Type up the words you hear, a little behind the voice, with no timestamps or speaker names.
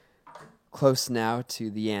close now to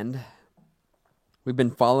the end. We've been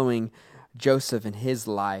following Joseph and his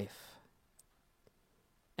life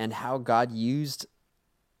and how God used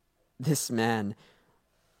this man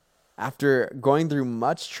after going through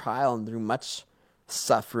much trial and through much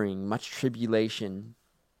suffering, much tribulation.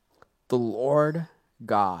 The Lord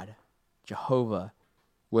God, Jehovah,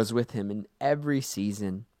 was with him in every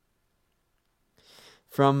season.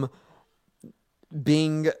 From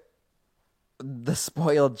being the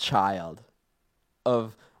spoiled child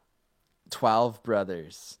of 12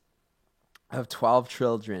 brothers, of 12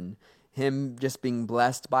 children, him just being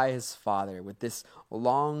blessed by his father with this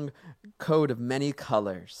long coat of many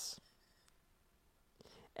colors,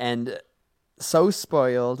 and so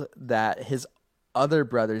spoiled that his other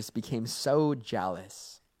brothers became so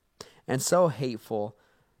jealous and so hateful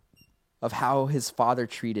of how his father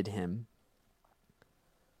treated him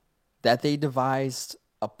that they devised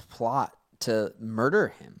a plot to murder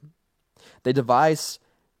him. They devised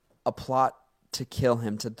a plot to kill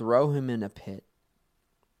him, to throw him in a pit.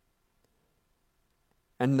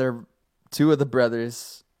 And two of the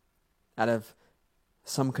brothers, out of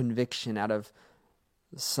some conviction, out of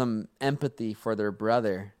some empathy for their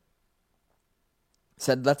brother,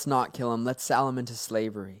 said, let's not kill him. Let's sell him into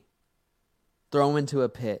slavery. Throw him into a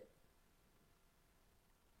pit.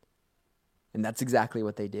 And that's exactly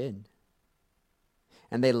what they did.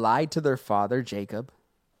 And they lied to their father, Jacob.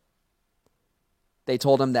 They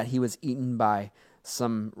told him that he was eaten by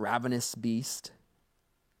some ravenous beast.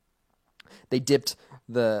 They dipped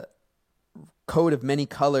the coat of many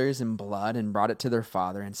colors in blood and brought it to their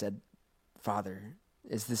father and said, Father,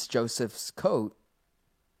 is this Joseph's coat?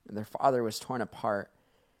 And their father was torn apart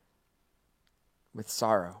with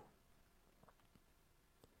sorrow.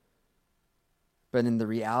 But in the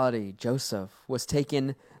reality, Joseph was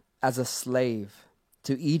taken as a slave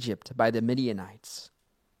to Egypt by the Midianites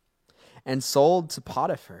and sold to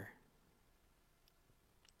Potiphar.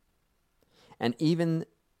 And even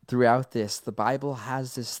throughout this, the Bible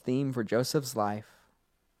has this theme for Joseph's life,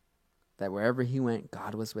 that wherever he went,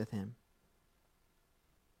 God was with him.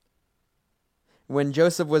 When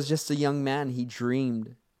Joseph was just a young man, he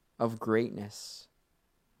dreamed of greatness.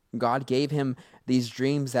 God gave him these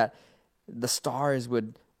dreams that the stars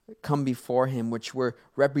would come before him, which were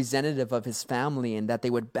representative of his family, and that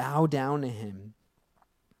they would bow down to him.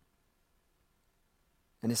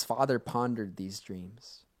 And his father pondered these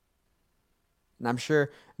dreams. And I'm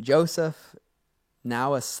sure Joseph,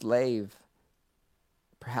 now a slave,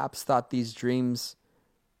 perhaps thought these dreams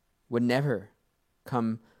would never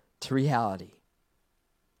come to reality.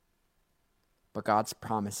 But God's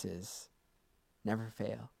promises never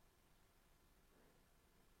fail.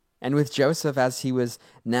 And with Joseph, as he was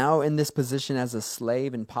now in this position as a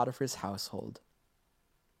slave in Potiphar's household,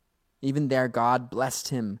 even there God blessed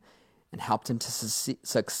him and helped him to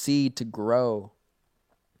succeed, to grow.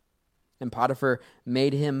 And Potiphar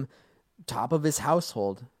made him top of his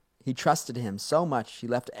household. He trusted him so much, he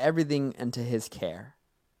left everything into his care.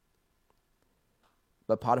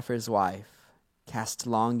 But Potiphar's wife cast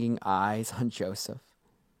longing eyes on Joseph.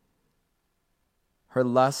 Her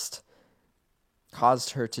lust caused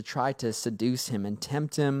her to try to seduce him and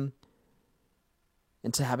tempt him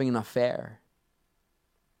into having an affair.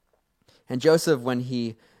 And Joseph, when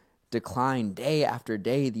he declined day after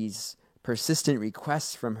day these persistent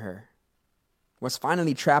requests from her, was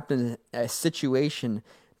finally trapped in a situation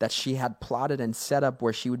that she had plotted and set up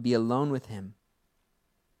where she would be alone with him.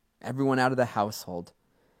 Everyone out of the household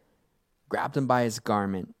grabbed him by his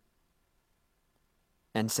garment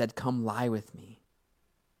and said, "Come lie with me."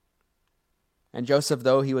 And Joseph,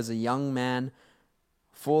 though he was a young man,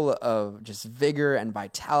 full of just vigor and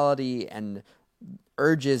vitality and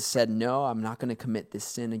urges, said, "No, I'm not going to commit this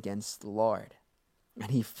sin against the Lord." And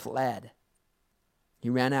he fled. He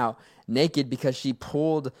ran out naked because she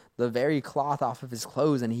pulled the very cloth off of his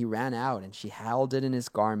clothes, and he ran out, and she held it in his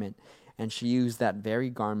garment, and she used that very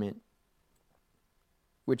garment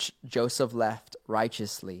which Joseph left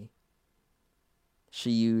righteously. She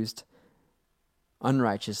used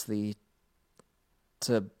unrighteously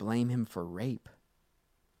to blame him for rape,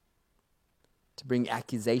 to bring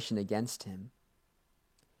accusation against him.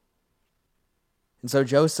 And so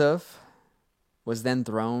Joseph was then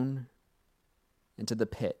thrown into the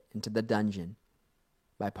pit, into the dungeon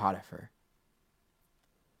by Potiphar.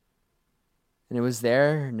 And it was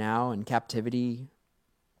there now in captivity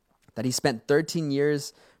that he spent 13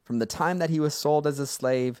 years from the time that he was sold as a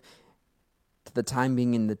slave to the time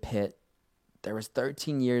being in the pit. There was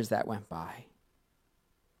 13 years that went by.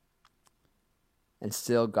 And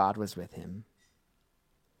still God was with him.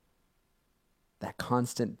 That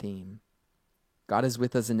constant theme. God is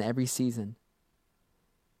with us in every season.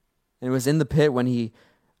 And it was in the pit when he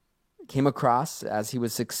came across, as he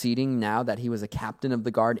was succeeding now that he was a captain of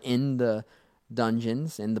the guard in the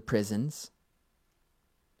dungeons, in the prisons,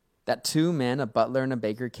 that two men, a butler and a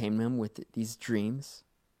baker, came to him with these dreams.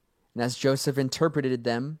 And as Joseph interpreted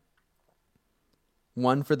them,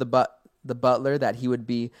 one for the butler, that he would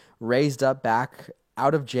be raised up back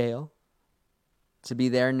out of jail to be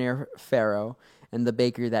there near Pharaoh, and the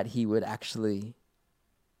baker, that he would actually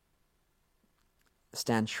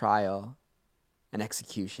stand trial and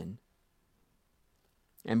execution.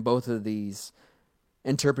 And both of these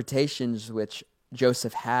interpretations which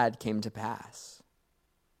Joseph had came to pass.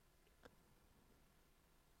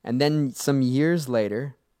 And then some years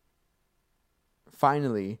later,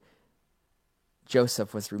 finally,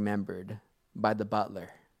 Joseph was remembered by the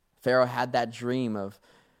butler. Pharaoh had that dream of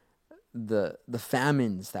the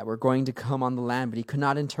famines that were going to come on the land, but he could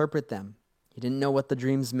not interpret them. He didn't know what the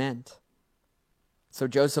dreams meant. So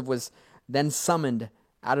Joseph was then summoned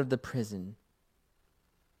out of the prison,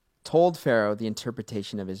 told Pharaoh the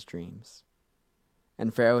interpretation of his dreams.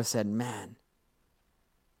 And Pharaoh said, man,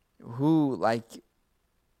 who like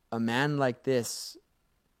a man like this,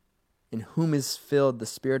 in whom is filled the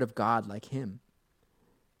Spirit of God like him?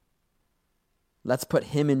 Let's put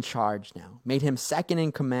him in charge now. Made him second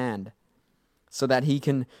in command so that he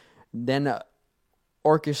can then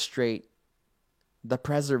orchestrate the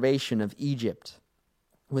preservation of Egypt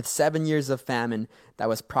with 7 years of famine that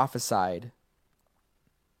was prophesied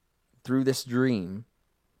through this dream.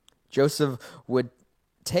 Joseph would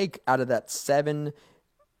take out of that 7,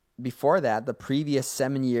 before that, the previous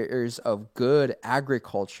 7 years of good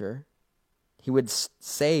agriculture. He would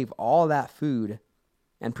save all that food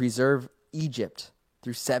and preserve Egypt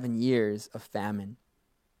through 7 years of famine.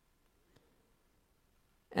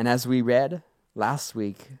 And as we read last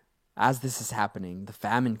week, as this is happening, the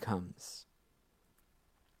famine comes.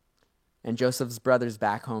 And Joseph's brothers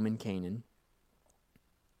back home in Canaan,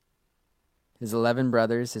 his 11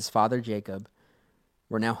 brothers, his father Jacob,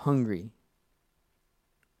 were now hungry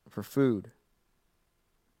for food.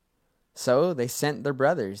 So they sent their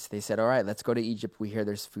brothers. They said, all right, let's go to Egypt. We hear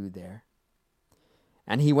there's food there.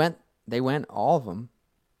 And they went, all of them,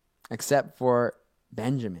 except for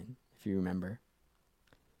Benjamin, if you remember.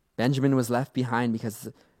 Benjamin was left behind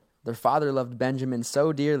because their father loved Benjamin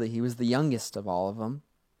so dearly. He was the youngest of all of them.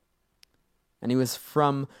 And he was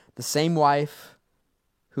from the same wife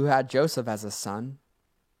who had Joseph as a son.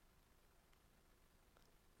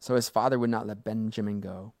 So his father would not let Benjamin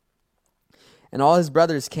go. And all his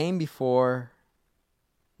brothers came before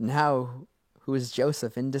now, who is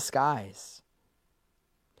Joseph in disguise.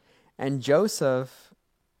 And Joseph,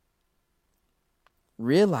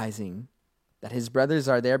 realizing that his brothers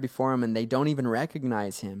are there before him and they don't even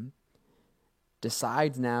recognize him,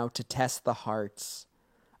 decides now to test the hearts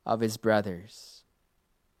of his brothers.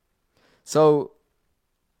 So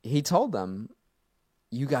he told them,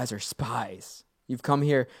 you guys are spies. You've come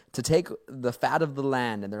here to take the fat of the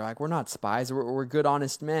land. And they're like, we're not spies. We're good,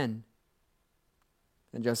 honest men.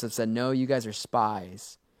 And Joseph said, no, you guys are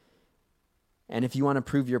spies. And if you want to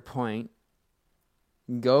prove your point,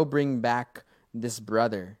 go bring back this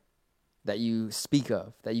brother that you speak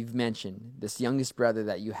of, that you've mentioned, this youngest brother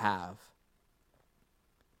that you have.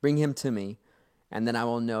 Bring him to me, and then I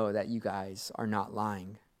will know that you guys are not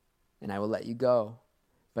lying, and I will let you go.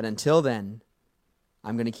 But until then,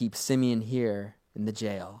 I'm going to keep Simeon here in the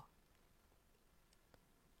jail.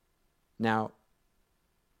 Now,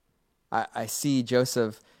 I see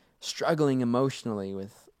Joseph struggling emotionally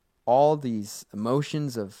with all these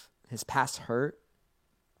emotions of his past hurt.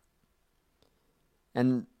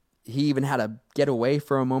 And he even had to get away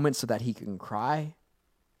for a moment so that he can cry.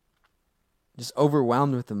 Just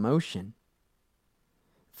overwhelmed with emotion.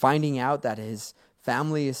 Finding out that his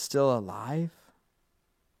family is still alive.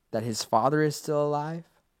 That his father is still alive.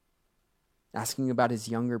 Asking about his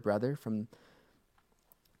younger brother from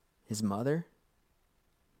his mother.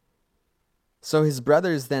 So his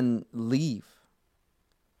brothers then leave.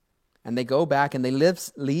 And they go back and they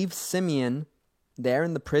leave Simeon there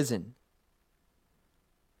in the prison.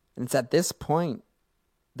 And it's at this point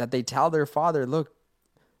that they tell their father, look,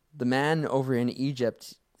 the man over in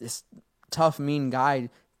Egypt, this tough, mean guy,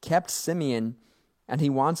 kept Simeon, and he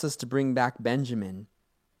wants us to bring back Benjamin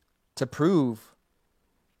to prove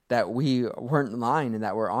that we weren't lying and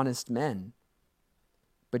that we're honest men.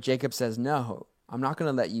 But Jacob says, no, I'm not going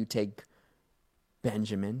to let you take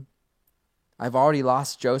Benjamin. I've already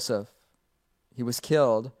lost Joseph. He was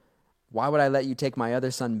killed. Why would I let you take my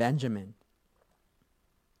other son, Benjamin?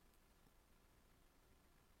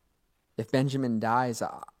 If Benjamin dies,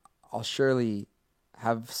 I'll surely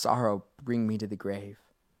have sorrow bring me to the grave.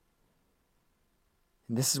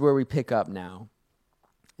 And this is where we pick up now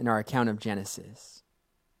in our account of Genesis.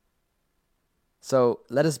 So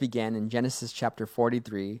let us begin in Genesis chapter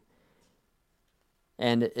 43.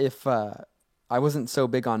 And if I wasn't so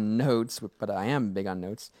big on notes, but I am big on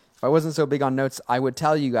notes. If I wasn't so big on notes, I would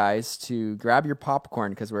tell you guys to grab your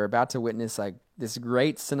popcorn because we're about to witness like this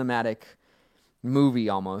great cinematic movie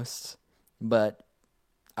almost. But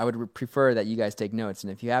I would prefer that you guys take notes.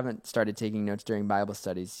 And if you haven't started taking notes during Bible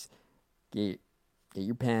studies, get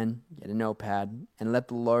your pen, get a notepad, and let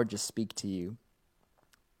the Lord just speak to you.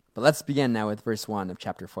 But let's begin now with verse 1 of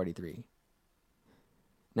chapter 43.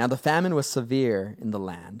 Now the famine was severe in the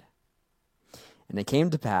land. And it came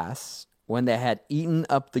to pass, when they had eaten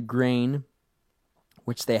up the grain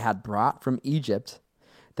which they had brought from Egypt,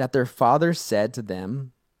 that their father said to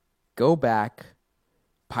them, Go back,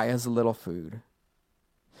 buy us a little food.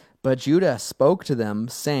 But Judah spoke to them,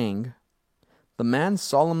 saying, The man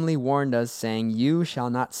solemnly warned us, saying, You shall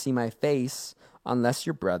not see my face unless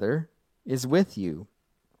your brother is with you.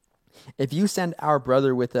 If you send our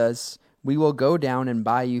brother with us, we will go down and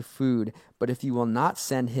buy you food. But if you will not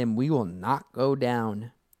send him, we will not go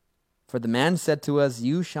down. For the man said to us,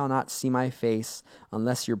 You shall not see my face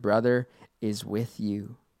unless your brother is with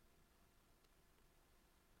you.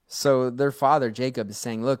 So their father, Jacob, is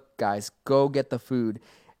saying, Look, guys, go get the food.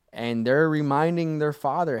 And they're reminding their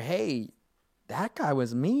father, Hey, that guy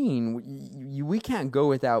was mean. We can't go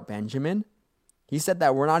without Benjamin. He said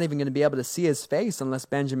that we're not even going to be able to see his face unless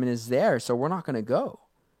Benjamin is there, so we're not going to go.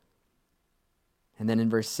 And then in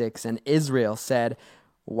verse 6, And Israel said,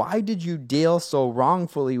 Why did you deal so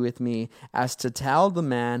wrongfully with me as to tell the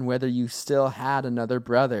man whether you still had another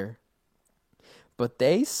brother? But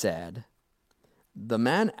they said, The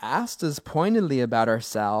man asked us pointedly about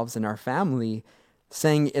ourselves and our family,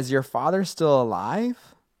 saying, Is your father still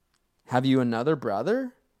alive? Have you another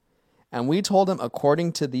brother? And we told him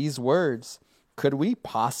according to these words. Could we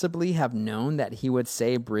possibly have known that he would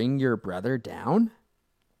say, Bring your brother down?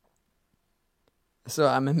 So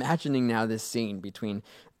I'm imagining now this scene between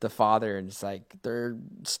the father and it's like they're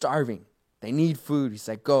starving. They need food. He's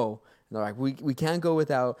like, Go. And they're like, we can't go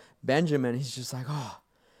without Benjamin. He's just like, Oh,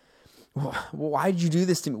 why did you do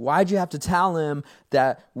this to me? Why'd you have to tell him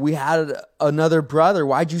that we had another brother?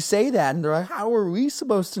 Why'd you say that? And they're like, How were we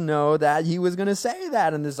supposed to know that he was going to say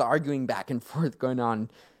that? And this arguing back and forth going on,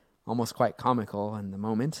 almost quite comical in the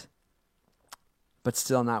moment, but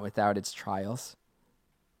still not without its trials.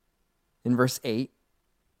 In verse 8,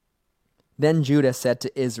 Then Judah said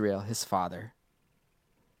to Israel, his father,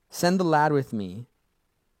 Send the lad with me,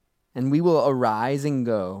 and we will arise and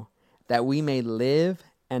go, that we may live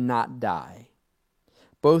and not die,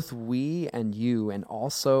 both we and you, and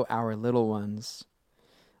also our little ones.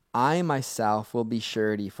 I myself will be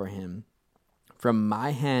surety for him. From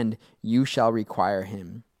my hand you shall require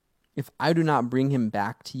him. If I do not bring him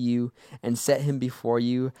back to you and set him before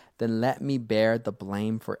you, then let me bear the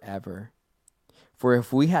blame forever. For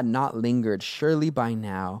if we had not lingered, surely by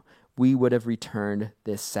now we would have returned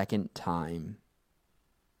this second time.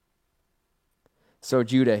 So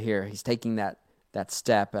Judah here, he's taking that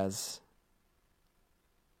step as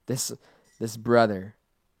this brother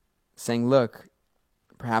saying, Look,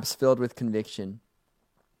 perhaps filled with conviction,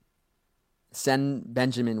 send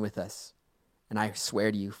Benjamin with us. And I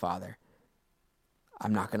swear to you, Father,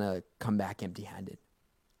 I'm not going to come back empty-handed.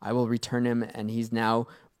 I will return him, and he's now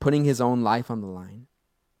putting his own life on the line.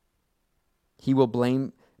 He will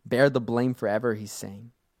bear the blame forever, he's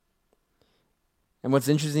saying. And what's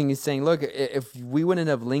interesting, he's saying, look, if we wouldn't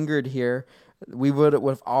have lingered here, we would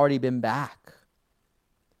have already been back.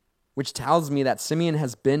 Which tells me that Simeon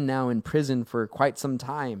has been now in prison for quite some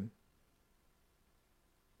time.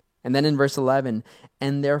 And then in verse 11,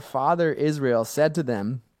 And their father Israel said to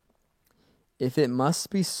them, If it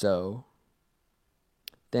must be so,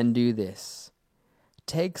 then do this.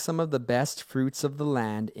 Take some of the best fruits of the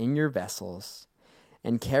land in your vessels,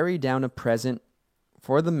 and carry down a present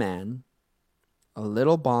for the man, a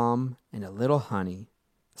little balm and a little honey,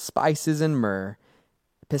 spices and myrrh,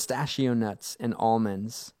 pistachio nuts and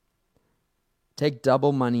almonds. Take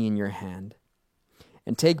double money in your hand.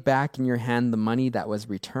 And take back in your hand the money that was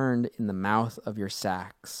returned in the mouth of your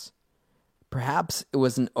sacks. Perhaps it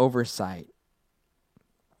was an oversight.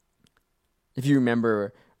 If you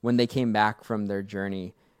remember, when they came back from their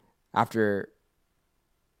journey, after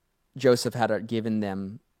Joseph had given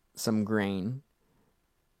them some grain,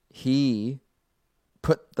 he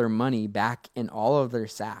put their money back in all of their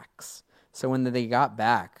sacks. So when they got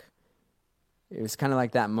back, it was kind of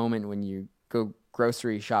like that moment when you go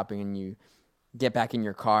grocery shopping and you get back in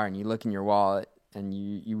your car and you look in your wallet and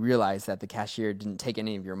you realize that the cashier didn't take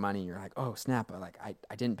any of your money. You're like, oh, snap,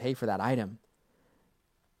 I didn't pay for that item.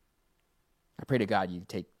 I pray to God you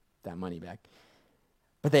take that money back.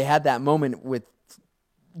 But they had that moment with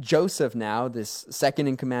Joseph now, this second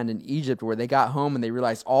in command in Egypt, where they got home and they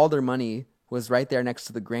realized all their money was right there next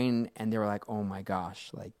to the grain, and they were like, oh my gosh,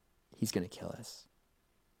 like, he's going to kill us.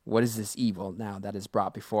 What is this evil now that is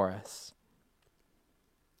brought before us?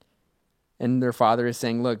 And their father is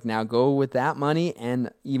saying, look, now go with that money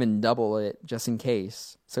and even double it just in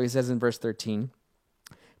case. So he says in verse 13,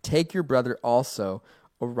 take your brother also,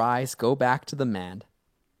 arise, go back to the man,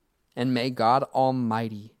 and may God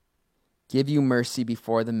Almighty give you mercy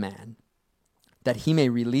before the man, that he may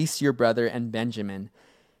release your brother and Benjamin.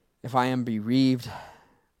 If I am bereaved,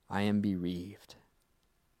 I am bereaved.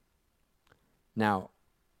 Now,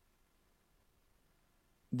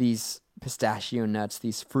 these pistachio nuts,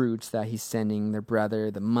 these fruits that he's sending their brother,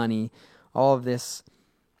 the money, all of this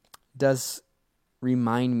does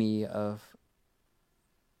remind me of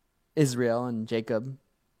Israel and Jacob,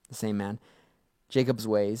 the same man, Jacob's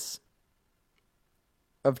ways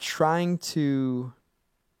of trying to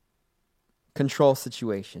control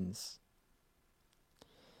situations.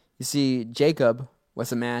 You see, Jacob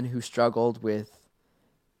was a man who struggled with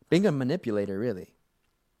being a manipulator, really,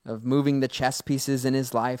 of moving the chess pieces in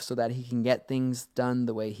his life so that he can get things done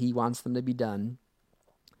the way he wants them to be done.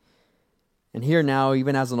 And here now,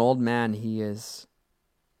 even as an old man, he is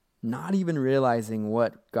not even realizing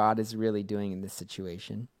what God is really doing in this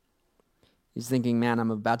situation. He's thinking, man,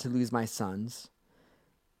 I'm about to lose my sons.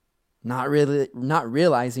 Not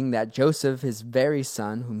realizing that Joseph, his very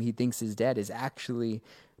son, whom he thinks is dead, is actually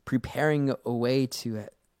preparing a way to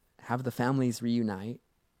have the families reunite.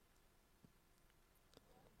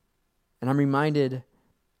 And I'm reminded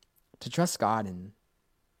to trust God in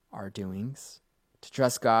our doings, to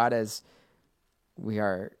trust God as we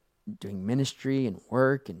are doing ministry and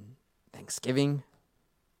work and Thanksgiving,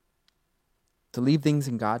 to leave things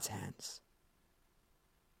in God's hands,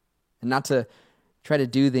 and not to try to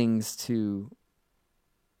do things to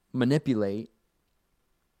manipulate,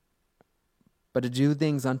 but to do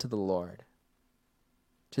things unto the Lord,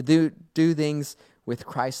 to do things with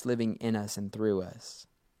Christ living in us and through us,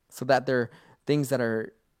 so that they're things that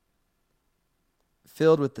are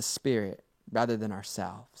filled with the Spirit rather than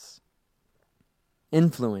ourselves,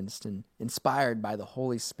 influenced and inspired by the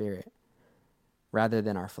Holy Spirit rather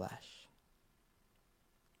than our flesh.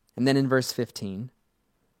 And then in verse 15,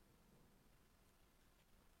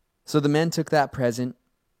 so the men took that present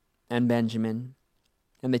and Benjamin,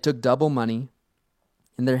 and they took double money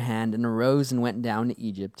in their hand and arose and went down to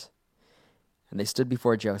Egypt, and they stood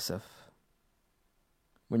before Joseph.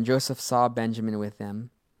 When Joseph saw Benjamin with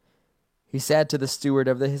them, he said to the steward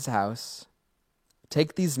of his house,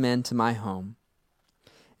 take these men to my home,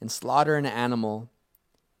 and slaughter an animal,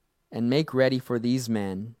 and make ready for these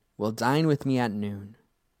men will dine with me at noon.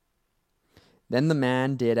 Then the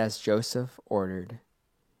man did as Joseph ordered,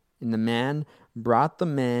 and the man brought the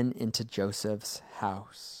men into Joseph's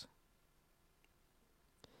house.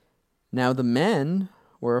 Now the men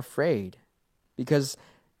were afraid, because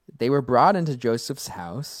they were brought into Joseph's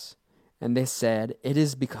house, and they said, it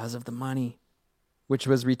is because of the money, which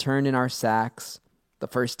was returned in our sacks the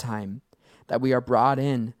first time, that we are brought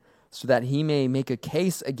in, so that he may make a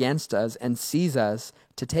case against us and seize us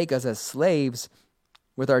to take us as slaves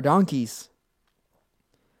with our donkeys.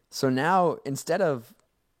 So now, instead of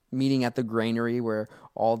meeting at the granary where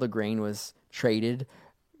all the grain was traded,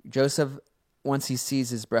 Joseph, once he sees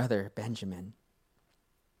his brother Benjamin,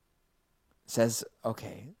 says,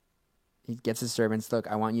 okay, he gets his servants, look,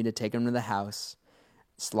 I want you to take him to the house,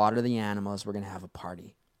 slaughter the animals, we're going to have a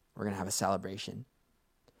party. We're going to have a celebration.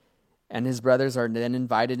 And his brothers are then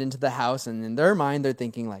invited into the house, and in their mind, they're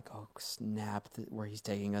thinking like, oh, snap, where he's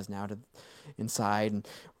taking us now to inside, and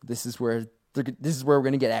this is where we're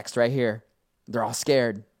going to get X right here. They're all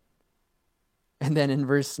scared. And then in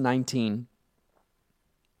verse 19,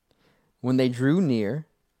 when they drew near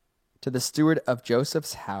to the steward of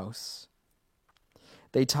Joseph's house,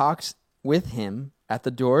 they talked with him at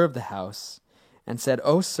the door of the house and said,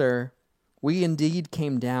 "O sir, we indeed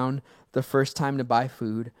came down the first time to buy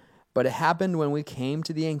food, but it happened when we came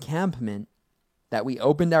to the encampment that we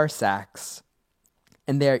opened our sacks,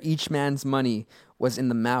 and there each man's money was in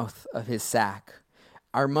the mouth of his sack,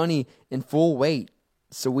 our money in full weight.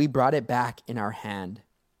 So we brought it back in our hand,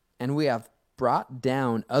 and we have brought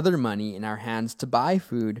down other money in our hands to buy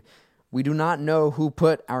food. We do not know who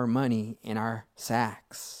put our money in our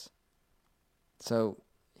sacks." So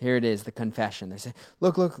here it is, the confession. They say,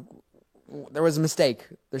 look, there was a mistake.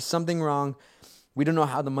 There's something wrong. We don't know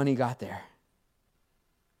how the money got there.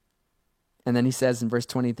 And then he says in verse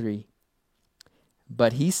 23,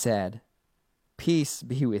 but he said, peace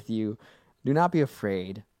be with you. Do not be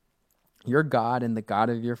afraid. Your God and the God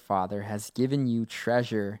of your father has given you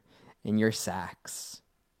treasure in your sacks.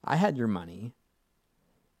 I had your money.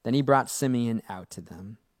 Then he brought Simeon out to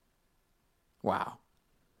them. Wow.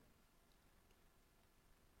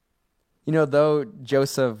 Though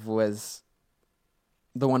Joseph was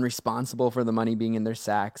the one responsible for the money being in their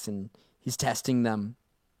sacks and he's testing them,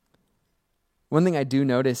 one thing I do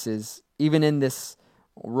notice is even in this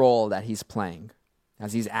role that he's playing,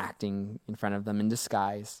 as he's acting in front of them in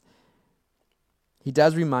disguise, he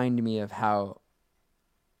does remind me of how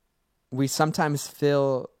we sometimes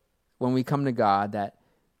feel when we come to God that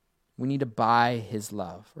we need to buy his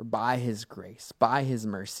love or buy his grace, buy his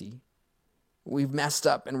mercy. We've messed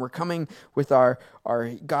up and we're coming with our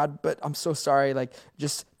God, but I'm so sorry.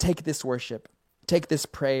 Just take this worship, take this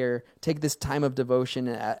prayer, take this time of devotion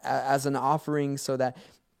as an offering so that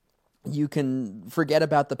you can forget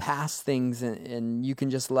about the past things and you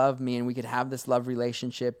can just love me and we could have this love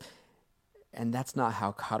relationship. And that's not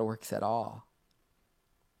how God works at all.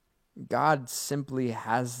 God simply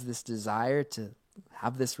has this desire to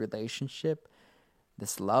have this relationship,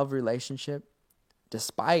 this love relationship,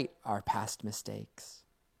 despite our past mistakes.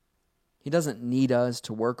 He doesn't need us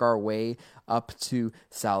to work our way up to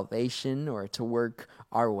salvation or to work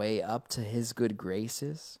our way up to his good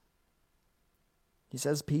graces. He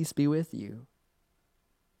says, peace be with you.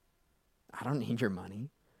 I don't need your money.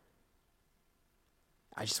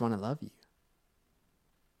 I just want to love you.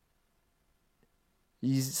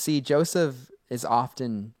 You see, Joseph is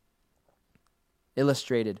often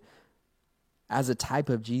illustrated as a type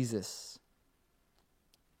of Jesus.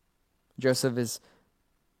 Joseph is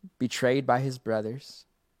betrayed by his brothers,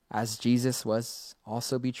 as Jesus was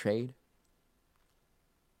also betrayed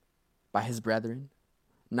by his brethren,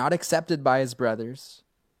 not accepted by his brothers,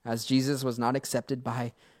 as Jesus was not accepted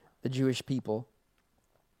by the Jewish people.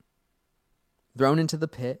 Thrown into the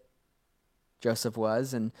pit, Joseph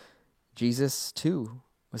was, and Jesus too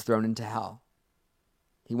was thrown into hell.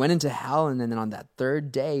 He went into hell and then on that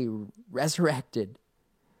third day resurrected.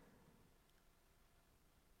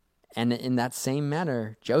 And in that same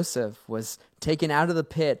manner, Joseph was taken out of the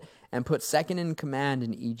pit and put second in command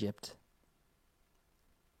in Egypt.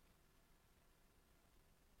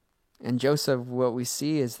 And Joseph, what we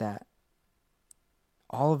see is that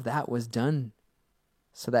all of that was done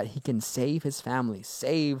so that he can save his family,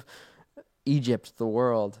 save Egypt, the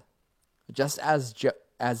world. Just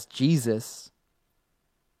as Jesus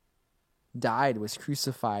died, was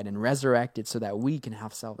crucified, and resurrected so that we can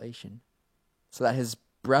have salvation, so that his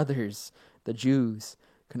brothers, the Jews,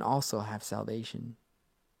 can also have salvation.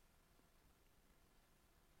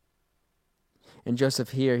 And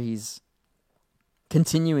Joseph here, he's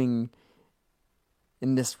continuing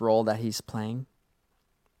in this role that he's playing.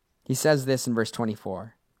 He says this in verse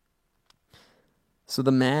 24. So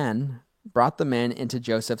the man brought the men into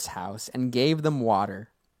Joseph's house and gave them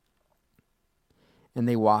water, and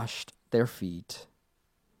they washed their feet,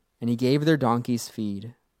 and he gave their donkeys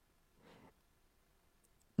feed.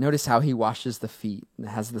 Notice how he washes the feet, and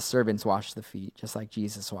has the servants wash the feet, just like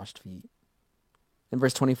Jesus washed feet. In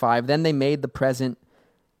verse 25, then they made the present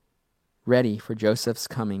ready for Joseph's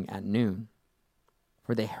coming at noon,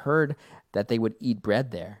 for they heard that they would eat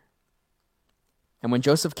bread there. And when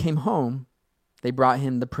Joseph came home, they brought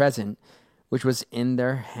him the present which was in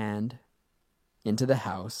their hand into the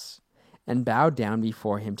house, and bowed down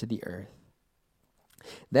before him to the earth.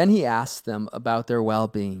 Then he asked them about their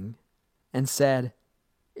well-being, and said,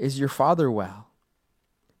 is your father well?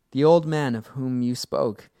 The old man of whom you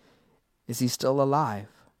spoke, is he still alive?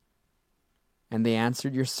 And they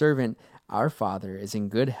answered, your servant, our father, is in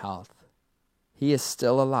good health. He is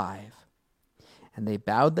still alive. And they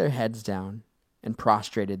bowed their heads down and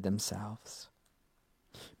prostrated themselves,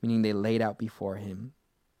 meaning they laid out before him.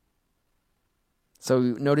 So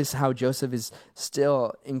notice how Joseph is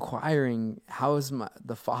still inquiring, how is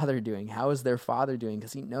the father doing? How is their father doing?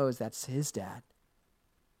 Because he knows that's his dad.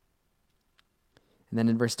 And then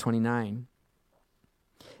in verse 29,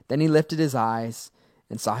 then he lifted his eyes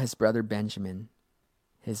and saw his brother Benjamin,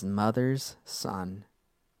 his mother's son,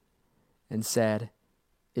 and said,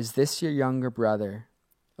 is this your younger brother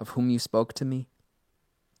of whom you spoke to me?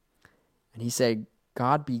 And he said,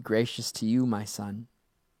 God be gracious to you, my son.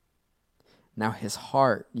 Now his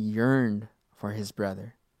heart yearned for his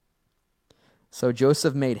brother. So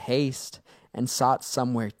Joseph made haste and sought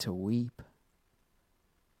somewhere to weep.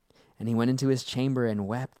 And he went into his chamber and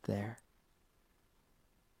wept there.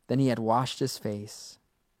 Then he had washed his face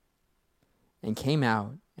and came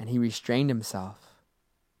out, and he restrained himself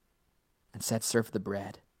and and said, "Serve the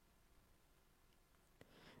bread."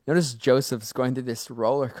 Notice Joseph's going through this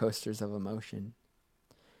roller coasters of emotion.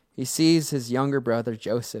 He sees his younger brother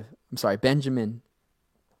Benjamin,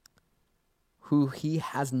 who he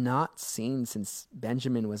has not seen since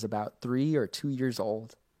Benjamin was about 3 or 2 years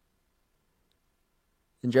old.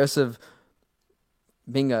 And Joseph,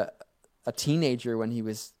 being a teenager when he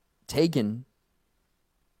was taken,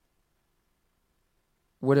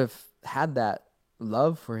 would have had that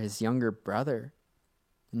love for his younger brother.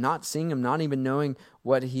 Not seeing him, not even knowing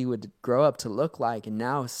what he would grow up to look like, and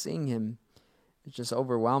now seeing him, just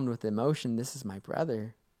overwhelmed with emotion. This is my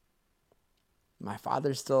brother. My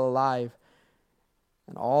father's still alive.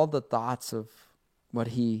 And all the thoughts of what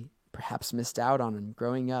he perhaps missed out on in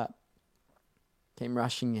growing up came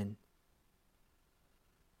rushing in.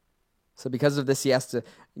 So because of this, he has to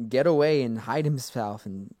get away and hide himself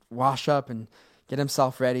and wash up and get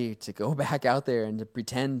himself ready to go back out there and to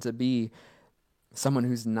pretend to be someone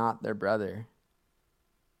who's not their brother.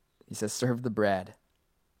 He says, "Serve the bread."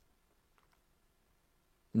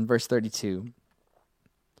 In verse 32,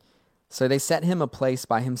 so they set him a place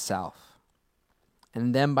by himself,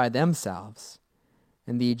 and them by themselves,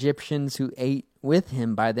 and the Egyptians who ate with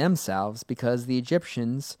him by themselves, because the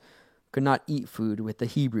Egyptians could not eat food with the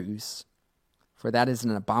Hebrews, for that is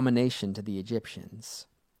an abomination to the Egyptians.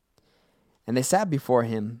 And they sat before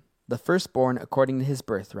him, the firstborn according to his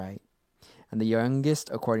birthright, and the youngest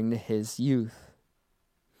according to his youth.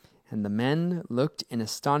 And the men looked in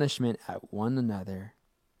astonishment at one another.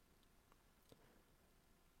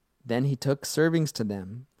 Then he took servings to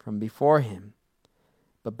them from before him.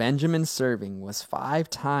 But Benjamin's serving was 5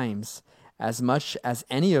 times as much as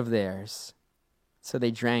any of theirs. So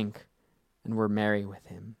they drank and were merry with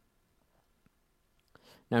him.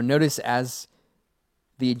 Now notice as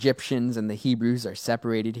the Egyptians and the Hebrews are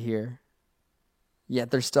separated here,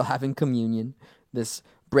 yet they're still having communion, this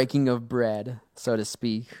breaking of bread, so to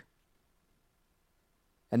speak.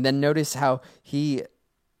 And then notice how he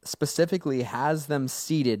specifically has them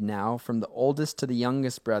seated now from the oldest to the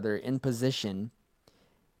youngest brother in position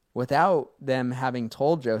without them having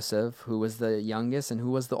told Joseph who was the youngest and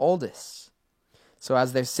who was the oldest. So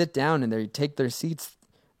as they sit down and they take their seats,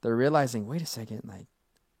 they're realizing, wait a second,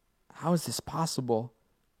 how is this possible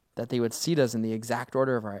that they would seat us in the exact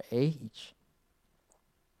order of our age?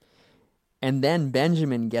 And then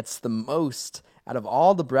Benjamin gets the most out of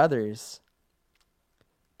all the brothers,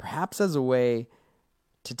 perhaps as a way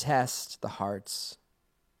to test the hearts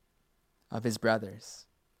of his brothers.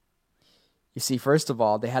 You see, first of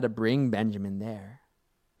all, they had to bring Benjamin there.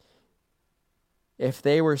 If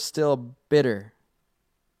they were still bitter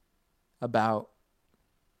about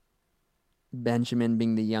Benjamin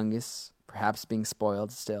being the youngest, perhaps being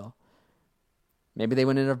spoiled still, maybe they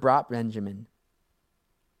wouldn't have brought Benjamin.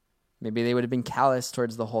 Maybe they would have been callous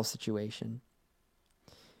towards the whole situation.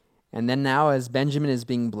 And then now as Benjamin is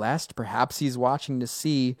being blessed, perhaps he's watching to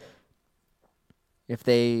see if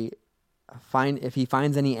he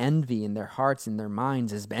finds any envy in their hearts and their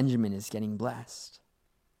minds as Benjamin is getting blessed.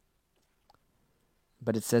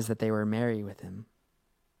 But it says that they were merry with him.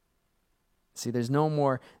 See, there's no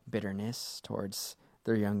more bitterness towards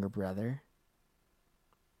their younger brother.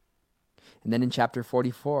 And then in chapter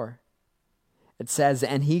 44, it says,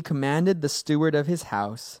 "And he commanded the steward of his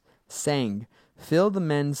house, saying, Fill the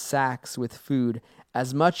men's sacks with food,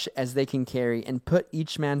 as much as they can carry, and put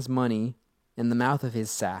each man's money in the mouth of his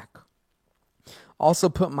sack. Also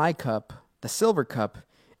put my cup, the silver cup,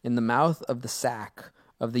 in the mouth of the sack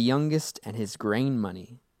of the youngest and his grain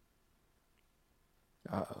money."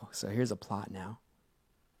 So here's a plot now.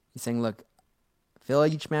 He's saying, look, fill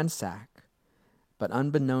each man's sack, but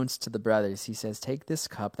unbeknownst to the brothers, he says, take this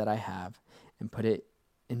cup that I have and put it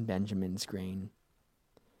in Benjamin's grain.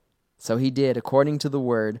 So he did according to the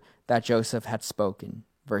word that Joseph had spoken.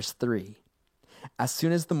 Verse 3. As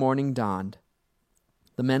soon as the morning dawned,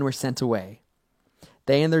 the men were sent away,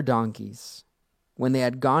 they and their donkeys. When they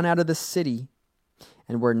had gone out of the city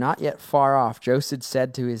and were not yet far off, Joseph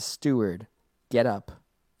said to his steward, "Get up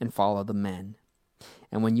and follow the men.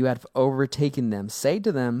 And when you have overtaken them, say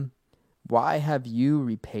to them, Why have you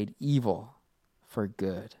repaid evil for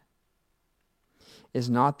good? Is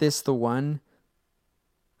not this the one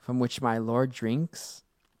from which my Lord drinks,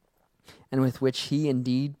 and with which he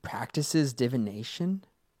indeed practices divination?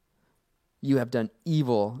 You have done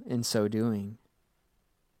evil in so doing."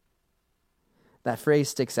 That phrase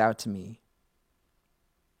sticks out to me.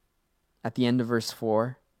 At the end of verse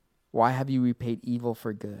 4, why have you repaid evil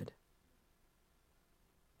for good?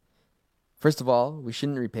 First of all, we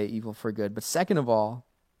shouldn't repay evil for good. But second of all,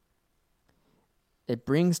 it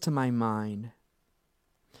brings to my mind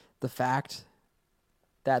the fact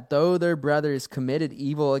that though their brothers committed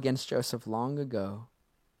evil against Joseph long ago,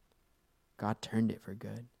 God turned it for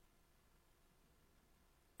good.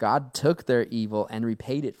 God took their evil and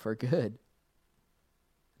repaid it for good.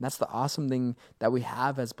 And that's the awesome thing that we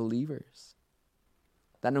have as believers.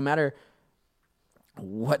 That no matter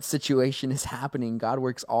what situation is happening, God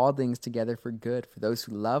works all things together for good for those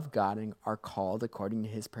who love God and are called according to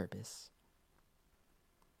his purpose.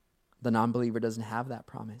 The non-believer doesn't have that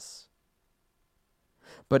promise.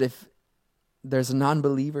 But if there's a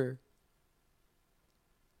non-believer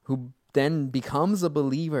who then becomes a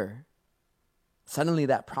believer, suddenly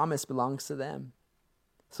that promise belongs to them.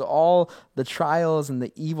 So all the trials and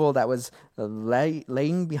the evil that was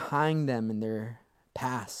laying behind them in their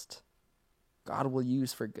past, God will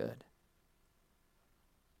use for good.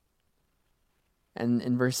 And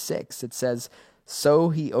in verse 6, it says, "So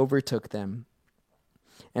he overtook them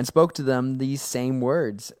and spoke to them these same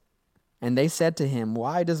words. And they said to him,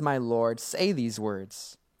 'Why does my Lord say these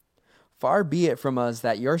words? Far be it from us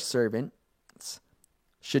that your servants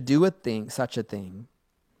should do such a thing.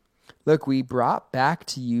 Look, we brought back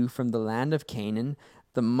to you from the land of Canaan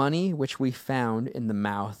the money which we found in the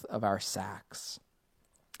mouth of our sacks.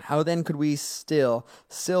 How then could we steal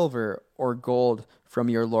silver or gold from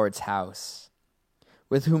your Lord's house?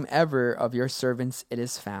 With whomever of your servants it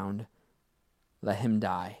is found, let him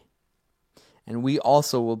die. And we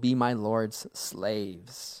also will be my Lord's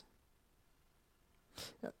slaves.'"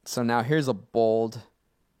 So now here's a bold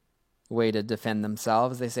way to defend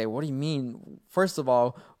themselves. They say, "What do you mean? First of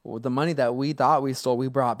all, the money that we thought we stole, we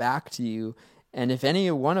brought back to you. And if any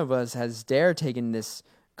one of us has dared taken this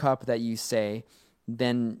cup that you say,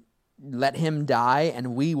 then let him die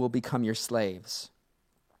and we will become your slaves."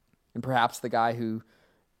 And perhaps the guy who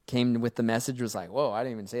came with the message was like, "Whoa, I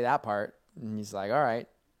didn't even say that part." And he's like, "All right."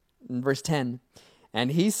 In verse 10,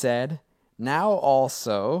 "And he said, 'Now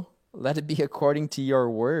also let it be according to your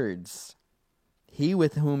words. He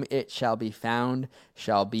with whom it shall be found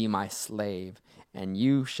shall be my slave, and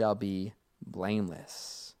you shall be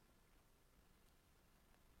blameless.'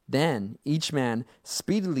 Then each man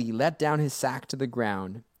speedily let down his sack to the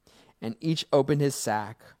ground, and each opened his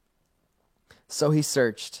sack. So he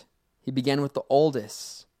searched. He began with the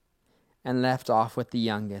oldest and left off with the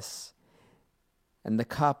youngest. And the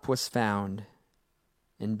cup was found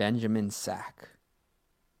in Benjamin's sack.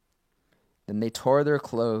 Then they tore their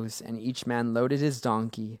clothes, and each man loaded his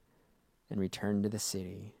donkey and returned to the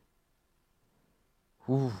city."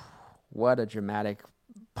 Whew, what a dramatic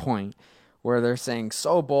point where they're saying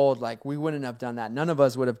so bold, like, "We wouldn't have done that. None of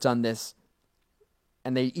us would have done this."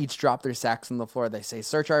 And they each drop their sacks on the floor. They say,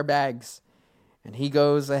 "Search our bags." And he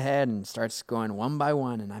goes ahead and starts going one by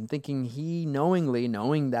one. And I'm thinking he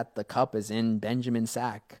knowing that the cup is in Benjamin's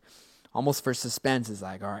sack, almost for suspense, is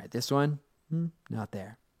like, "All right, this one, not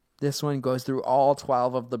there. This one," goes through all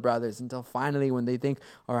 12 of the brothers until finally when they think,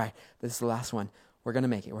 "All right, this is the last one. We're going to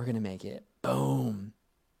make it. Boom.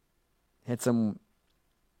 Hits them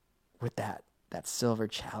with that silver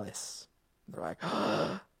chalice. They're like,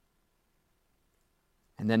 "Ah."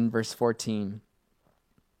 And then verse 14.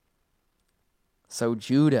 "So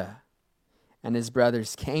Judah and his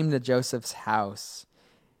brothers came to Joseph's house,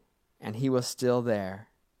 and he was still there.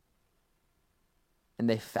 And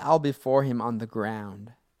they fell before him on the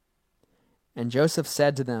ground. And Joseph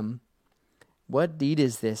said to them, 'What deed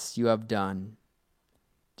is this you have done?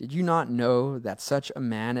 Did you not know that such a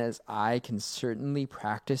man as I can certainly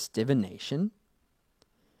practice divination?'"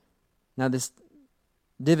 Now this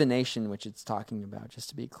divination, which it's talking about, just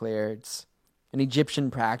to be clear, it's an Egyptian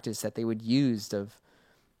practice that they would use of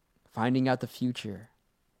finding out the future.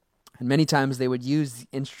 And many times they would use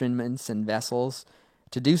instruments and vessels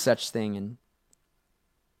to do such thing. And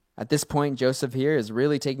at this point, Joseph here is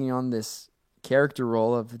really taking on this character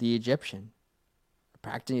role of the Egyptian,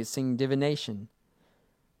 practicing divination.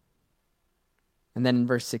 And then in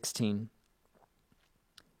verse 16,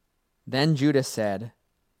 "Then Judah said,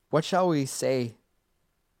 'What shall we say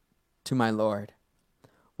to my Lord?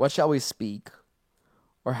 What shall we speak?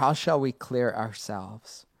 Or how shall we clear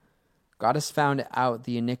ourselves? God has found out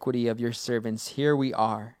the iniquity of your servants. Here we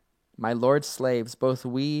are, my Lord's slaves, both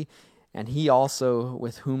we and he also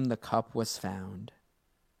with whom the cup was found.'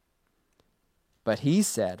 But he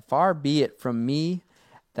said, 'Far be it from me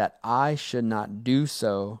that I should do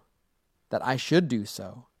so.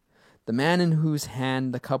 The man in whose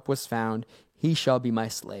hand the cup was found, he shall be my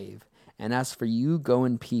slave. And as for you, go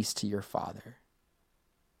in peace to your father.'"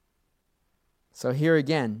 So here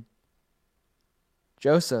again,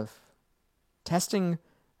 Joseph testing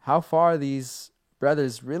how far these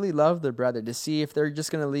brothers really love their brother, to see if they're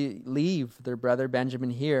just going to leave their brother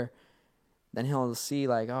Benjamin here, then he'll see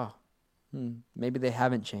like, oh, maybe they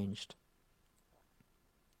haven't changed.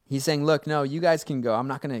 He's saying, look, no, you guys can go. I'm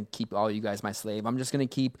not going to keep all you guys my slave. I'm just going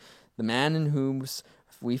to keep the man in whom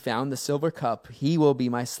we found the silver cup. He will be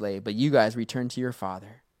my slave, but you guys return to your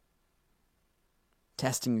father.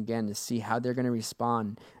 Testing again to see how they're going to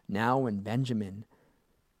respond now when Benjamin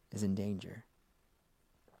is in danger.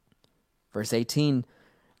 Verse 18,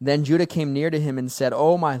 then Judah came near to him and said,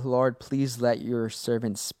 "O my Lord, please let your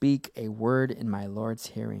servant speak a word in my Lord's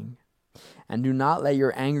hearing, and do not let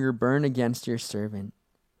your anger burn against your servant,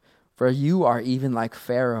 for you are even like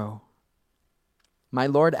Pharaoh." My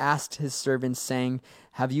Lord asked his servants, saying,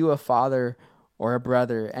 "Have you a father or a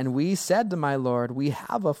brother?" And we said to my Lord, "We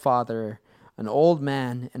have a father, an old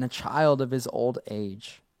man, and a child of his old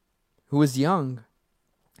age, who is young.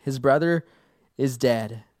 His brother is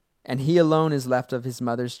dead, and he alone is left of his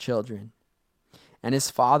mother's children, and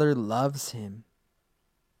his father loves him."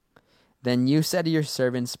 Then you said to your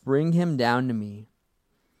servants, "Bring him down to me,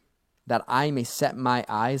 that I may set my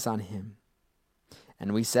eyes on him."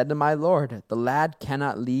 And we said to my Lord, "The lad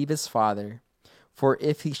cannot leave his father, for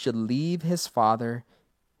if he should leave his father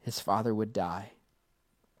would die."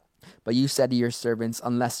 But you said to your servants,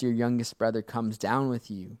 "Unless your youngest brother comes down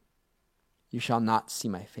with you, you shall not see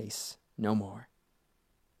my face no more."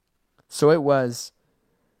 So it was,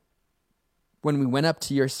 when we went up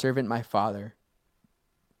to your servant my father,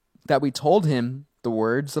 that we told him the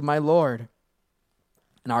words of my Lord.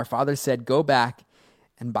 And our father said, "Go back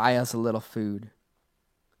and buy us a little food."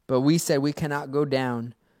 But we said, "We cannot go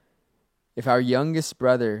down. If our youngest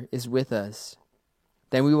brother is with us,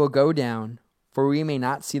 then we will go down, for we may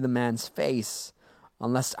not see the man's face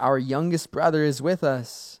unless our youngest brother is with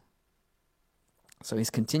us." So he's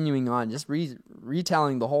continuing on, just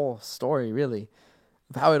retelling the whole story, really,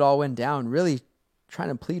 of how it all went down, really trying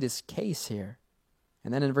to plead his case here.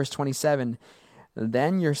 And then in verse 27,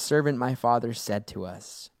 then your servant my father said to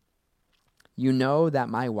us, "You know that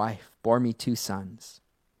my wife bore me 2 sons,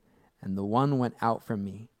 and the one went out from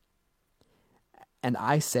me. And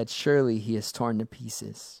I said, surely he is torn to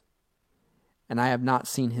pieces, and I have not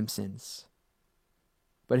seen him since.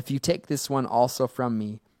 But if you take this one also from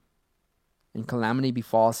me, and calamity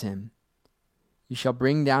befalls him, you shall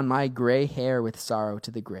bring down my gray hair with sorrow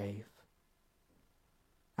to the grave."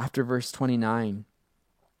 After verse 29,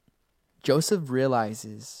 Joseph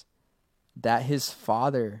realizes that his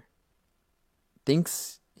father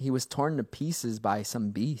thinks he was torn to pieces by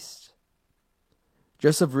some beast.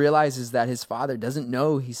 Joseph realizes that his father doesn't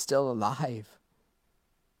know he's still alive.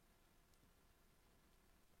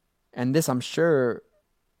 And this, I'm sure,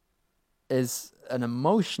 is an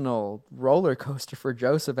emotional roller coaster for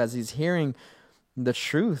Joseph as he's hearing the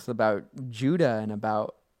truth about Judah and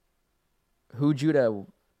about who Judah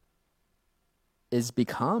is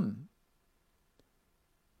become.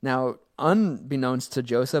 Now, unbeknownst to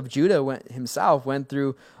Joseph, Judah himself went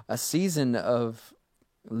through a season of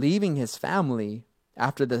leaving his family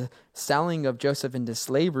after the selling of Joseph into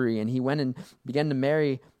slavery, and he went and began to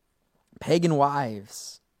marry pagan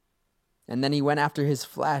wives. And then he went after his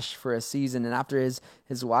flesh for a season, and after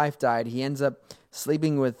his wife died, he ends up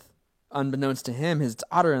sleeping with, unbeknownst to him, his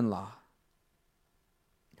daughter-in-law,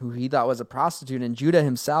 who he thought was a prostitute. And Judah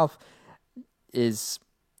himself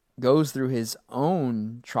goes through his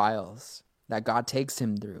own trials that God takes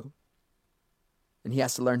him through. And he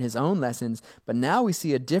has to learn his own lessons. But now we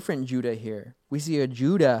see a different Judah here. We see a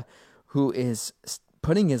Judah who is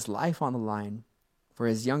putting his life on the line for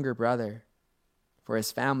his younger brother, for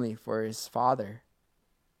his family, for his father.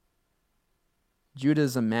 Judah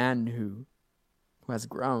is a man who has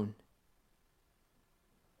grown.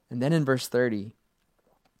 And then in verse 30,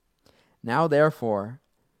 "Now therefore,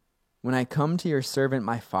 when I come to your servant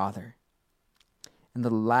my father, and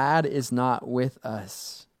the lad is not with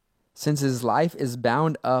us, since his life is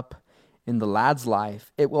bound up in the lad's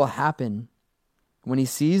life, it will happen, when he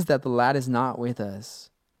sees that the lad is not with us,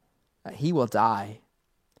 that he will die.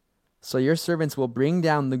 So your servants will bring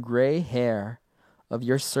down the gray hair of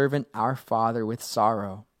your servant our father with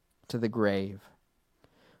sorrow to the grave.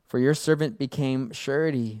 For your servant became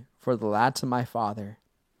surety for the lad to my father,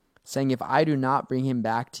 saying, if I do not bring him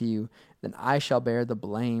back to you, then I shall bear the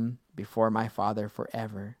blame before my father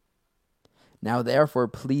forever. Now therefore,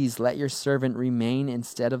 please let your servant remain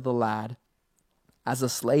instead of the lad as a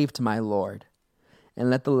slave to my lord, and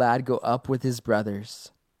let the lad go up with his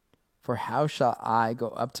brothers. For how shall I go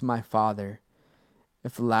up to my father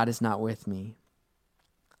if the lad is not with me,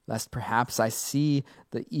 lest perhaps I see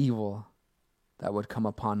the evil that would come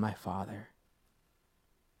upon my father?"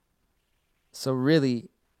 So really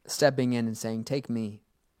stepping in and saying, take me.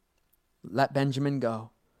 Let Benjamin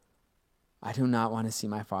go. I do not want to see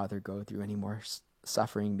my father go through any more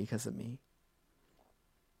suffering because of me.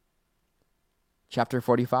 Chapter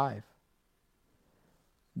 45.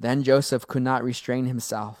 Then Joseph could not restrain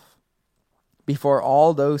himself before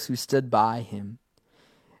all those who stood by him,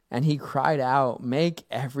 and he cried out, "Make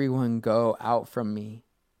everyone go out from me."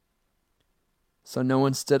 So no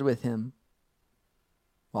one stood with him,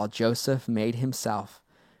 while Joseph made himself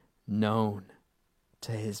known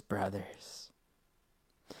to his brothers.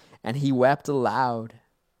 And he wept aloud,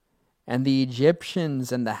 and the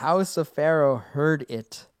Egyptians and the house of Pharaoh heard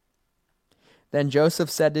it. Then Joseph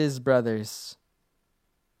said to his brothers,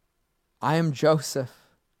 "I am Joseph.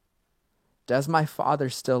 Does my father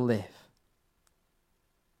still live?"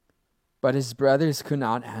 But his brothers could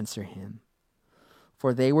not answer him,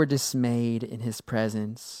 for they were dismayed in his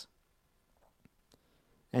presence.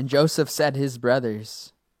 And Joseph said to his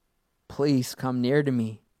brothers, "Please come near to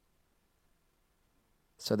me."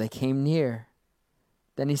 So they came near.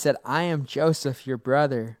 Then he said, "I am Joseph, your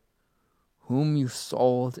brother, whom you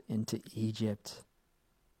sold into Egypt."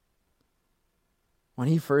 When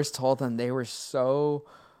he first told them, they were so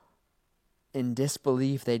in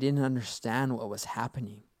disbelief, they didn't understand what was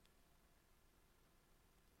happening.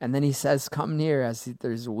 And then he says, "Come near," as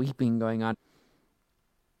there's weeping going on.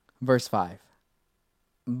 Verse 5.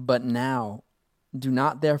 "But now, do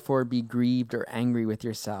not therefore be grieved or angry with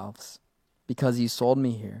yourselves, because you sold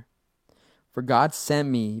me here. For God sent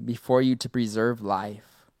me before you to preserve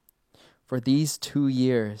life. For these 2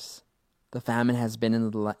 years the famine has been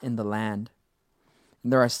in the land,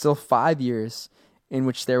 and there are still 5 years in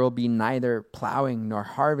which there will be neither plowing nor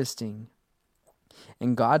harvesting.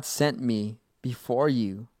 And God sent me before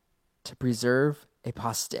you to preserve a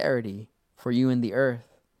posterity for you in the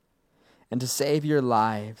earth, and to save your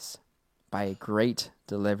lives by a great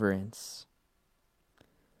deliverance.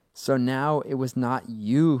 So now it was not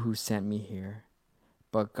you who sent me here,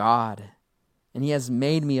 but God, and he has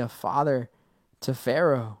made me a father to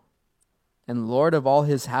Pharaoh, and lord of all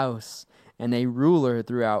his house, and a ruler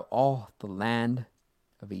throughout all the land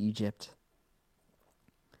of Egypt."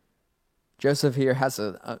 Joseph here has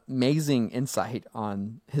an amazing insight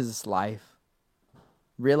on his life,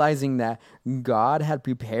 realizing that God had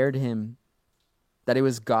prepared him, that it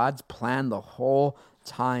was God's plan the whole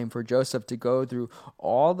time for Joseph to go through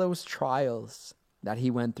all those trials that he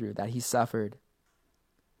went through, that he suffered,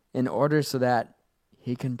 in order so that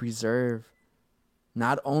he can preserve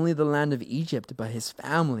not only the land of Egypt, but his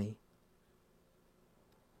family,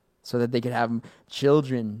 so that they could have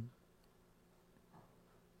children.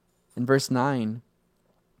 In verse 9,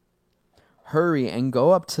 "Hurry and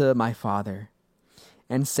go up to my father,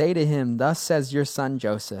 and say to him, 'Thus says your son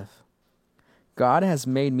Joseph, God has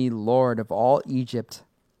made me Lord of all Egypt.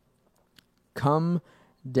 Come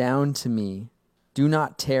down to me, do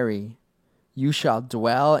not tarry. You shall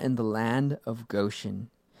dwell in the land of Goshen,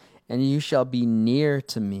 and you shall be near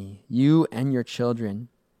to me, you and your children,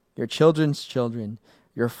 your children's children,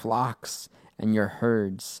 your flocks and your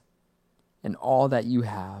herds, and all that you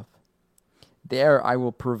have. There I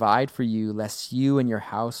will provide for you, lest you and your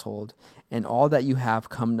household and all that you have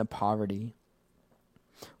come to poverty.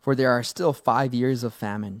 For there are still 5 years of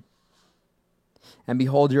famine. And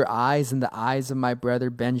behold, your eyes and the eyes of my brother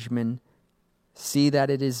Benjamin see that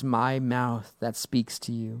it is my mouth that speaks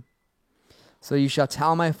to you. So you shall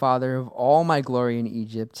tell my father of all my glory in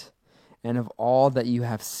Egypt, and of all that you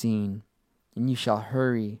have seen, and you shall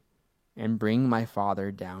hurry and bring my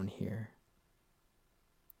father down here."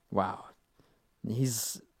 Wow.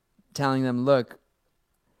 He's telling them, look,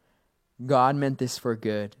 God meant this for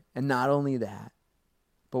good. And not only that,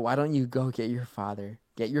 but why don't you go get your father,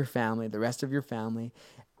 get your family, the rest of your family,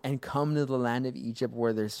 and come to the land of Egypt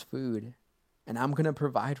where there's food, and I'm going to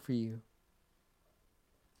provide for you.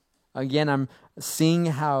 Again, I'm seeing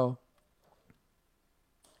how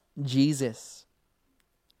Jesus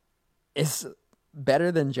is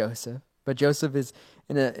better than Joseph, but Joseph is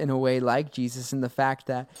in a way like Jesus in the fact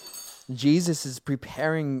that Jesus is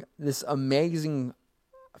preparing this amazing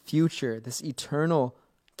future, this eternal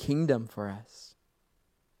kingdom for us.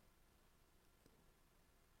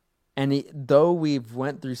 And though we've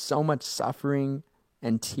went through so much suffering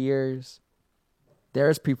and tears, there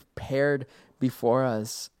is prepared before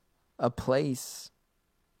us a place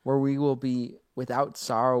where we will be without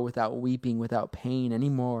sorrow, without weeping, without pain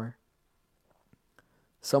anymore.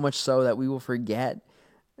 So much so that we will forget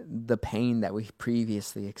the pain that we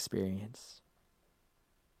previously experienced.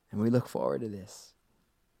 And we look forward to this.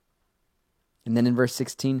 And then in verse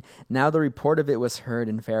 16, "Now the report of it was heard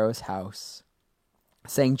in Pharaoh's house,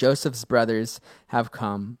 saying, "Joseph's brothers have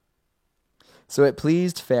come." So it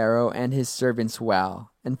pleased Pharaoh and his servants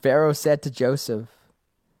well. And Pharaoh said to Joseph,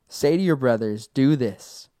 "Say to your brothers, do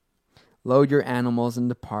this. Load your animals and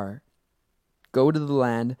depart. Go to the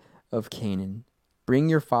land of Canaan. Bring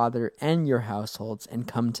your father and your households and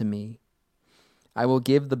come to me. I will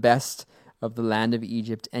give the best of the land of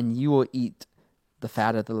Egypt, and you will eat the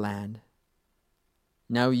fat of the land.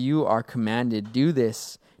 Now you are commanded, do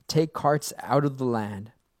this. Take carts out of the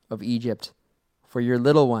land of Egypt for your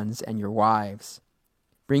little ones and your wives.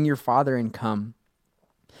 Bring your father and come.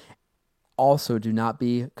 Also do not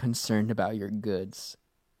be concerned about your goods,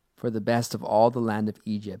 for the best of all the land of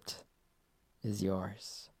Egypt is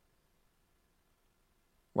yours."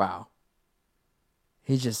 Wow.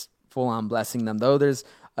 He's just full on blessing them. Though there's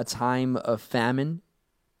a time of famine,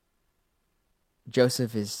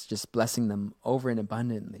 Joseph is just blessing them over and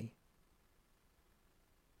abundantly.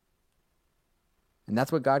 And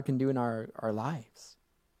that's what God can do in our lives.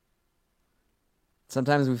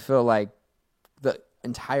 Sometimes we feel like the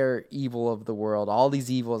entire evil of the world, all these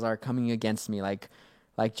evils are coming against me, like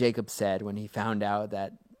Jacob said when he found out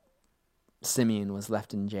that Simeon was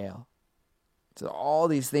left in jail. So all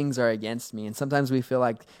these things are against me. And sometimes we feel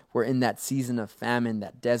like we're in that season of famine,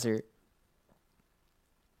 that desert.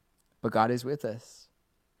 But God is with us.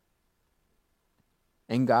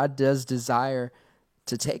 And God does desire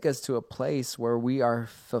to take us to a place where we are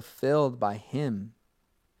fulfilled by Him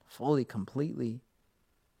fully, completely.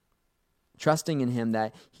 Trusting in Him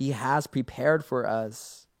that He has prepared for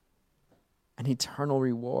us an eternal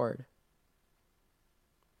reward.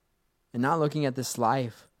 And not looking at this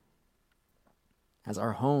life as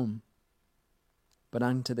our home, but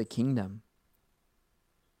unto the kingdom.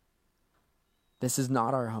 This is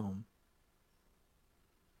not our home.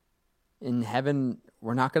 In heaven,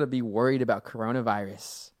 we're not going to be worried about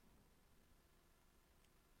coronavirus.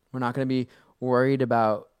 We're not going to be worried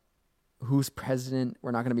about who's president.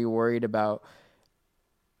 We're not going to be worried about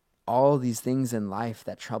all these things in life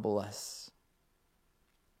that trouble us.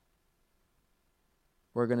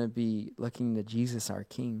 We're going to be looking to Jesus, our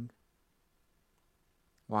King,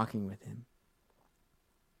 walking with Him,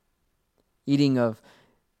 eating of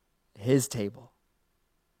His table,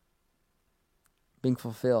 being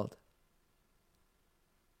fulfilled,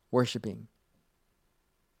 worshiping.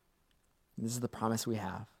 This is the promise we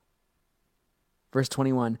have. Verse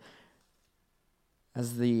 21,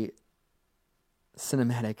 as the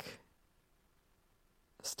cinematic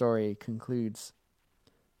story concludes,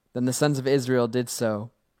 "Then the sons of Israel did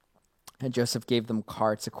so, and Joseph gave them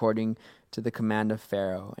carts according to the command of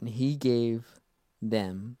Pharaoh, and he gave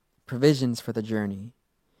them provisions for the journey.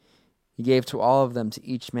 He gave to all of them, to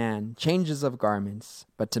each man, changes of garments,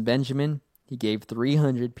 but to Benjamin he gave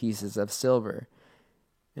 300 pieces of silver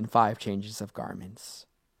and 5 changes of garments.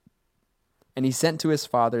 And he sent to his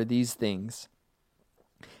father these things: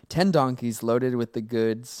 10 donkeys loaded with the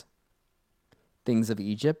goods, things of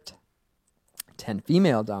Egypt, 10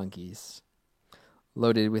 female donkeys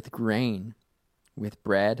loaded with grain, with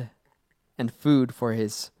bread, and food for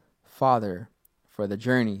his father for the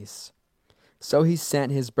journeys. So he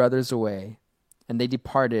sent his brothers away, and they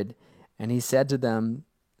departed, and he said to them,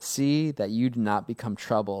 See that you do not become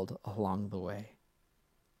troubled along the way."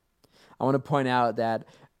 I want to point out that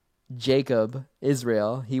Jacob,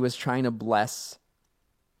 Israel, he was trying to bless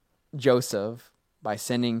Joseph by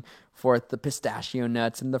sending forth the pistachio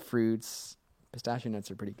nuts and the fruits. Pistachio nuts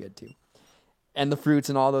are pretty good too. And the fruits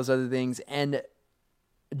and all those other things. And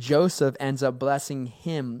Joseph ends up blessing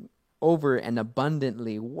him over and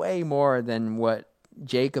abundantly, way more than what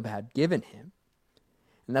Jacob had given him.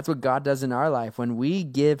 And that's what God does in our life. When we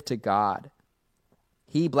give to God,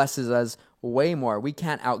 He blesses us way more. We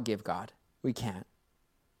can't outgive God. We can't.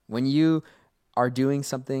 When you are doing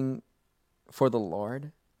something for the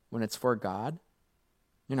Lord, when it's for God,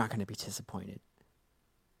 you're not going to be disappointed.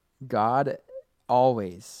 God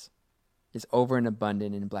always is over and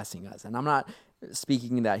abundant in blessing us. And I'm not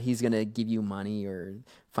speaking that He's going to give you money or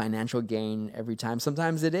financial gain every time.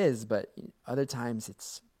 Sometimes it is, but other times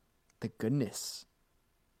it's the goodness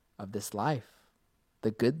of this life,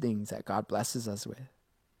 the good things that God blesses us with.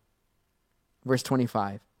 Verse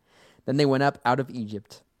 25, "Then they went up out of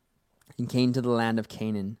Egypt and came to the land of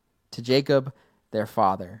Canaan, to Jacob their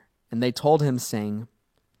father. And they told him, saying,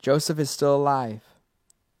 Joseph is still alive,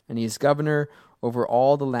 and he is governor over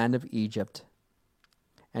all the land of Egypt.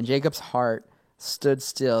 And Jacob's heart stood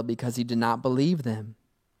still because he did not believe them.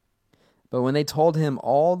 But when they told him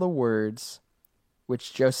all the words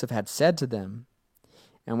which Joseph had said to them,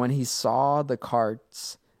 and when he saw the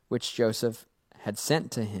carts which Joseph had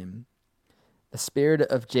sent to him, the spirit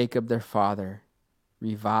of Jacob their father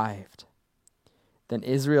revived. Then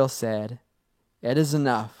Israel said, "It is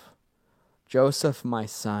enough. Joseph, my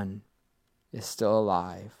son, is still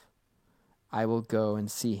alive. I will go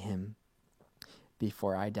and see him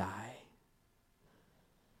before I die."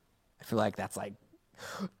 I feel like that's like,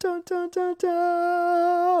 dun, dun, dun,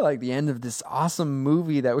 dun, like the end of this awesome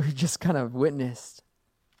movie that we just kind of witnessed.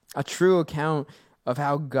 A true account of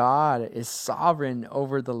how God is sovereign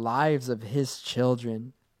over the lives of his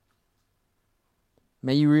children.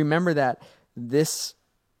 May you remember that this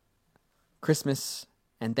Christmas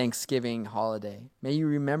and Thanksgiving holiday. May you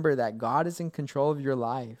remember that God is in control of your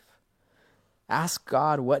life. Ask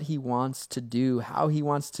God what he wants to do, how he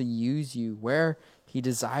wants to use you, where he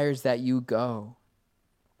desires that you go.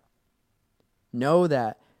 Know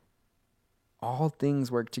that all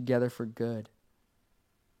things work together for good.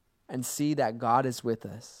 And see that God is with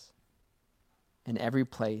us in every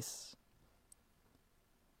place.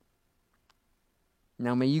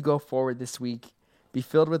 Now may you go forward this week, be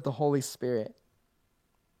filled with the Holy Spirit.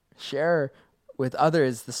 Share with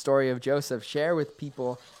others the story of Joseph. Share with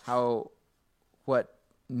people what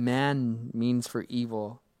man means for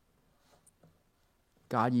evil,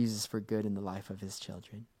 God uses for good in the life of his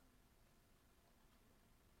children.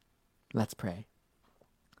 Let's pray.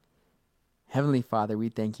 Heavenly Father, we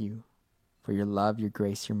thank you for your love, your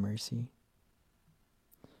grace, your mercy.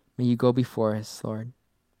 May you go before us, Lord,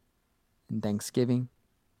 in thanksgiving.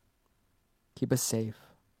 Keep us safe.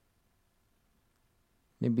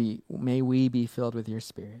 May we be filled with your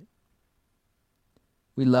Spirit.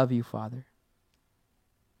 We love you, Father.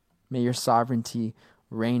 May your sovereignty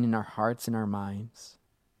reign in our hearts and our minds.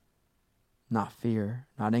 Not fear,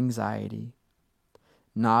 not anxiety,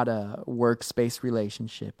 not a workspace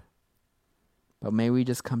relationship, but may we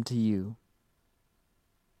just come to you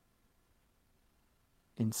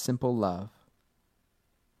in simple love.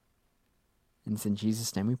 And it's in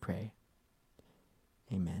Jesus' name we pray.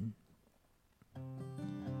 Amen.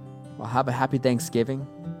 Well, have a happy Thanksgiving.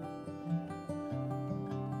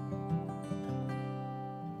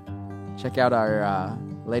 Check out our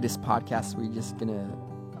latest podcast. We're just going to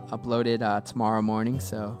upload it tomorrow morning.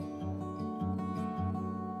 So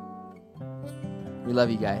we love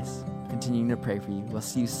you guys. Continuing to pray for you. We'll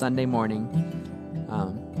see you Sunday morning.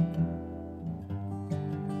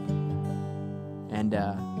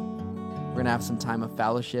 We're going to have some time of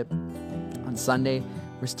fellowship. On Sunday,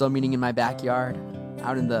 we're still meeting in my backyard,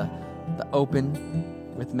 out in the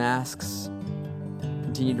open with masks.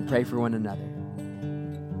 Continue to pray for one another.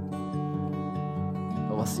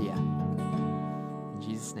 But we'll see ya. In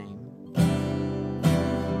Jesus' name.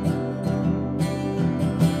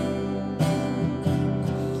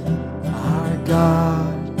 Our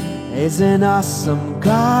God is an awesome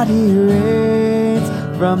God. He reigns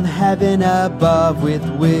from heaven above with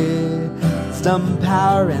wisdom,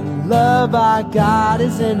 power, and love. Our God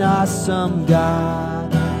is an awesome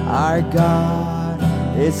God. Our God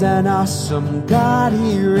is an awesome God.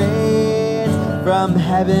 He reigns from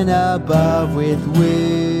heaven above with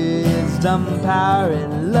wisdom, power,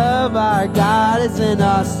 and love. Our God is an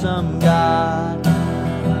awesome God.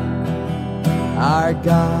 Our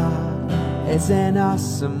God is an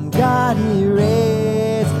awesome God. He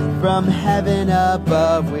reigns from heaven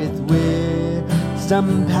above with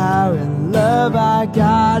wisdom, power, and love. Our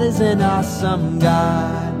God is an awesome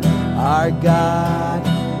God. Our God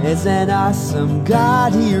is an awesome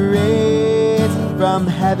God. He reigns from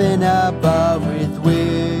heaven above with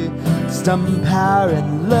wisdom, power,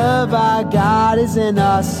 and love. Our God is an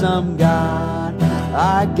awesome God.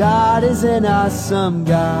 Our God is an awesome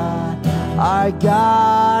God. Our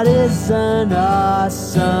God is an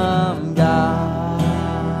awesome God.